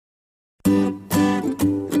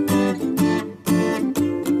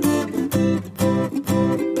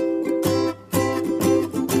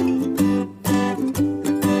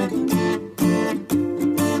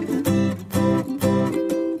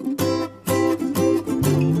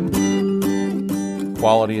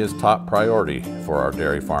Quality is top priority for our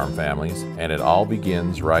dairy farm families, and it all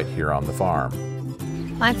begins right here on the farm.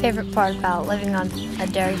 My favorite part about living on a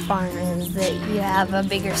dairy farm is that you have a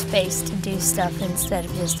bigger space to do stuff instead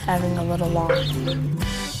of just having a little lawn.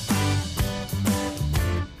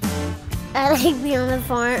 I like being on the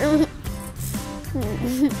farm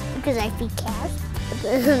because I feed cows.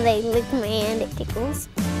 They lick my hand, it tickles.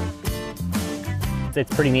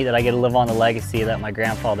 It's pretty neat that I get to live on the legacy that my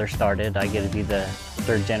grandfather started. I get to be the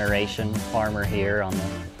third generation farmer here on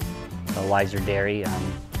the Wiser Dairy.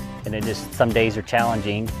 And it just, some days are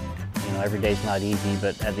challenging. You know, every day's not easy,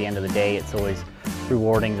 but at the end of the day, it's always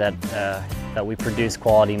rewarding that that we produce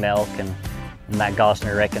quality milk, and Matt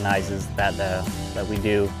Gossner recognizes that that we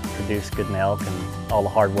do produce good milk, and all the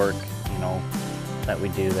hard work, you know, that we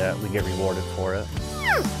do, that we get rewarded for it.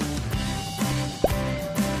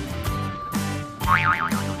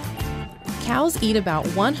 Cows eat about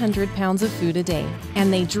 100 pounds of food a day,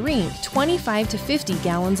 and they drink 25 to 50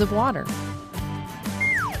 gallons of water.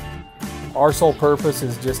 Our sole purpose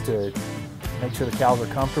is just to make sure the cows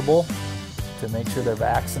are comfortable, to make sure they're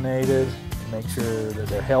vaccinated, to make sure that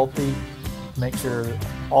they're healthy, make sure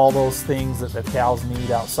all those things that the cows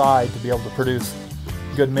need outside to be able to produce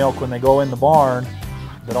good milk when they go in the barn,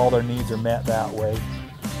 that all their needs are met that way.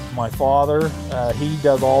 My father, he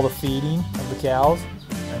does all the feeding of the cows,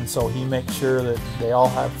 and so he makes sure that they all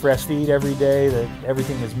have fresh feed every day, that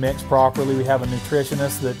everything is mixed properly. We have a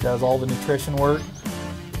nutritionist that does all the nutrition work,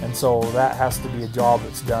 and so that has to be a job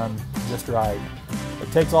that's done just right.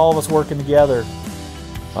 It takes all of us working together.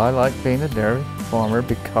 I like being a dairy farmer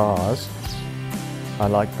because I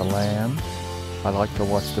like the land. I like to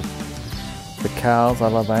watch the cows. I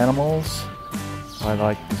love animals. I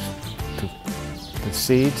like the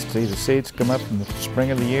seeds, to see the seeds come up in the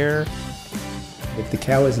spring of the year. If the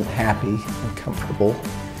cow isn't happy and comfortable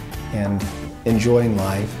and enjoying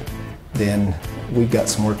life, then we've got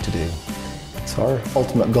some work to do. So our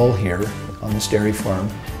ultimate goal here on this dairy farm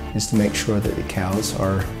is to make sure that the cows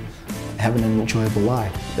are having an enjoyable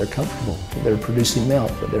life. They're comfortable, they're producing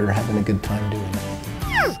milk, but they're having a good time doing it.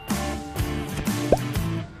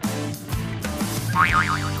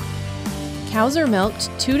 Cows are milked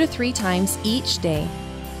 2 to 3 times each day.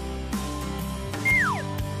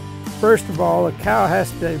 First of all, a cow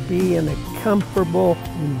has to be in a comfortable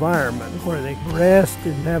environment where they can rest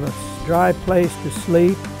and have a dry place to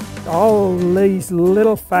sleep. All these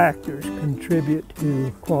little factors contribute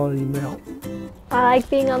to quality milk. I like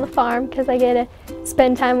being on the farm because I get to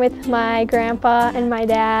spend time with my grandpa and my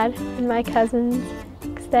dad and my cousins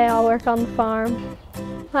because they all work on the farm.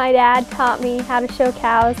 My dad taught me how to show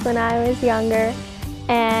cows when I was younger,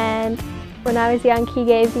 and when I was young he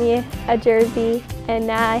gave me a jersey, and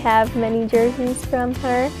now I have many jerseys from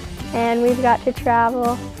her, and we've got to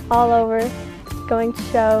travel all over going to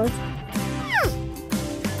shows.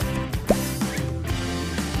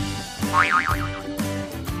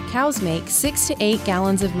 Cows make 6 to 8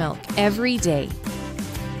 gallons of milk every day.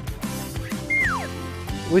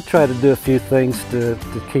 We try to do a few things to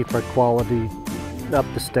keep our quality up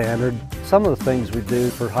to standard. Some of the things we do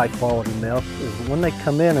for high quality milk is when they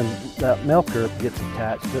come in and that milker gets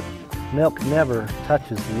attached, the milk never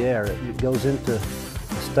touches the air. It goes into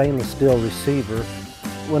a stainless steel receiver.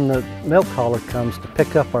 When the milk hauler comes to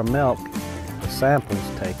pick up our milk, a sample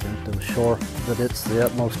is taken to ensure that it's the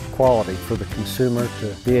utmost quality for the consumer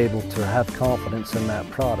to be able to have confidence in that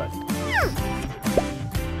product.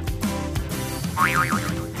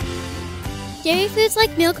 Dairy foods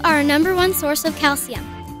like milk are our #1 source of calcium.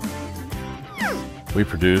 We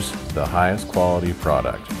produce the highest quality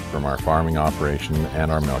product from our farming operation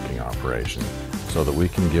and our milking operation so that we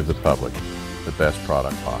can give the public the best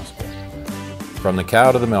product possible. From the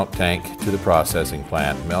cow to the milk tank to the processing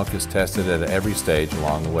plant, milk is tested at every stage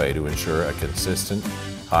along the way to ensure a consistent,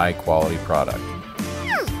 high quality product.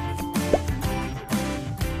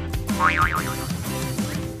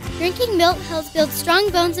 Drinking milk helps build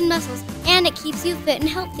strong bones and muscles, and it keeps you fit and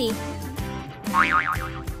healthy.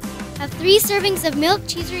 Have 3 servings of milk,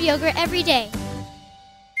 cheese, or yogurt every day.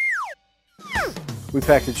 We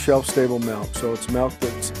package shelf-stable milk, so it's milk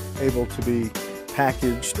that's able to be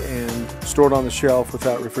packaged and stored on the shelf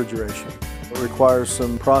without refrigeration. It requires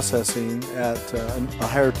some processing at a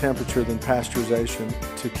higher temperature than pasteurization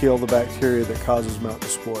to kill the bacteria that causes milk to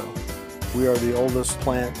spoil. We are the oldest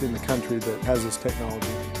plant in the country that has this technology.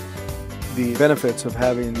 The benefits of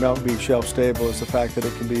having milk be shelf-stable is the fact that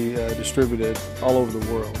it can be distributed all over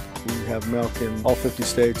the world. We have milk in all 50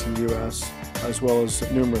 states in the U.S., as well as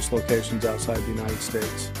numerous locations outside the United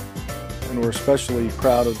States. And we're especially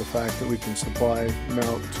proud of the fact that we can supply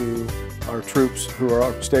milk to our troops who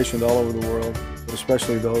are stationed all over the world.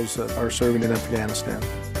 especially those that are serving in Afghanistan.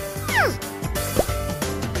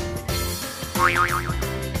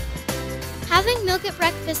 Having milk at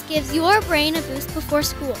breakfast gives your brain a boost before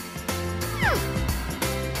school.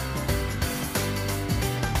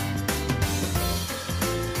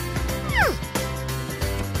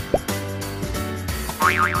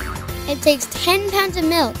 It takes 10 pounds of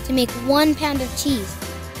milk to make 1 pound of cheese.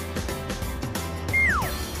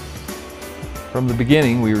 From the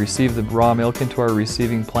beginning, we receive the raw milk into our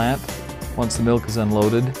receiving plant. Once the milk is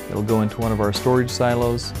unloaded, it'll go into one of our storage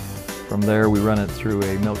silos. From there, we run it through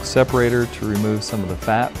a milk separator to remove some of the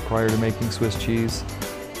fat prior to making Swiss cheese.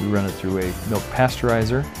 We run it through a milk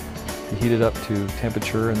pasteurizer to heat it up to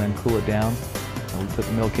temperature and then cool it down. And we put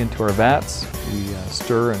the milk into our vats. We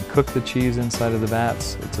stir and cook the cheese inside of the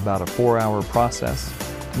vats. It's about a 4-hour process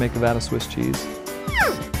to make a vat of Swiss cheese.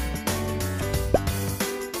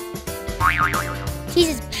 Cheese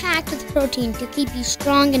is packed with protein to keep you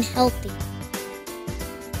strong and healthy.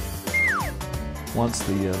 Once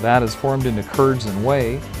the vat is formed into curds and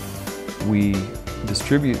whey, we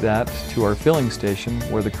distribute that to our filling station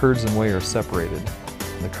where the curds and whey are separated.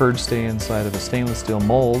 The curds stay inside of a stainless steel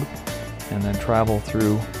mold and then travel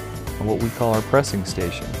through what we call our pressing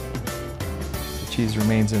station. The cheese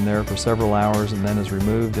remains in there for several hours and then is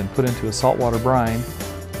removed and put into a saltwater brine.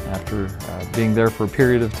 After being there for a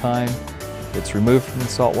period of time, it's removed from the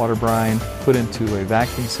saltwater brine, put into a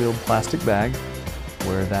vacuum-sealed plastic bag,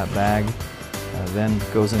 where that bag then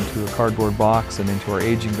goes into a cardboard box and into our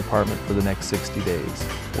aging department for the next 60 days,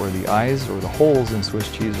 where the eyes or the holes in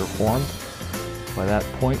Swiss cheese are formed. By that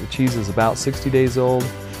point, the cheese is about 60 days old,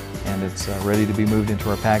 and it's ready to be moved into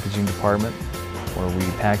our packaging department, where we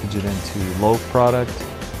package it into loaf product,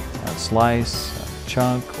 slice,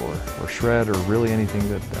 chunk, or shred, or really anything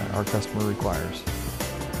that our customer requires.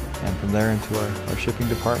 And from there into our shipping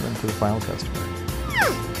department to the final customer.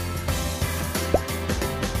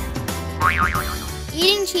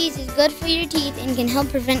 Eating cheese is good for your teeth and can help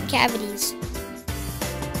prevent cavities.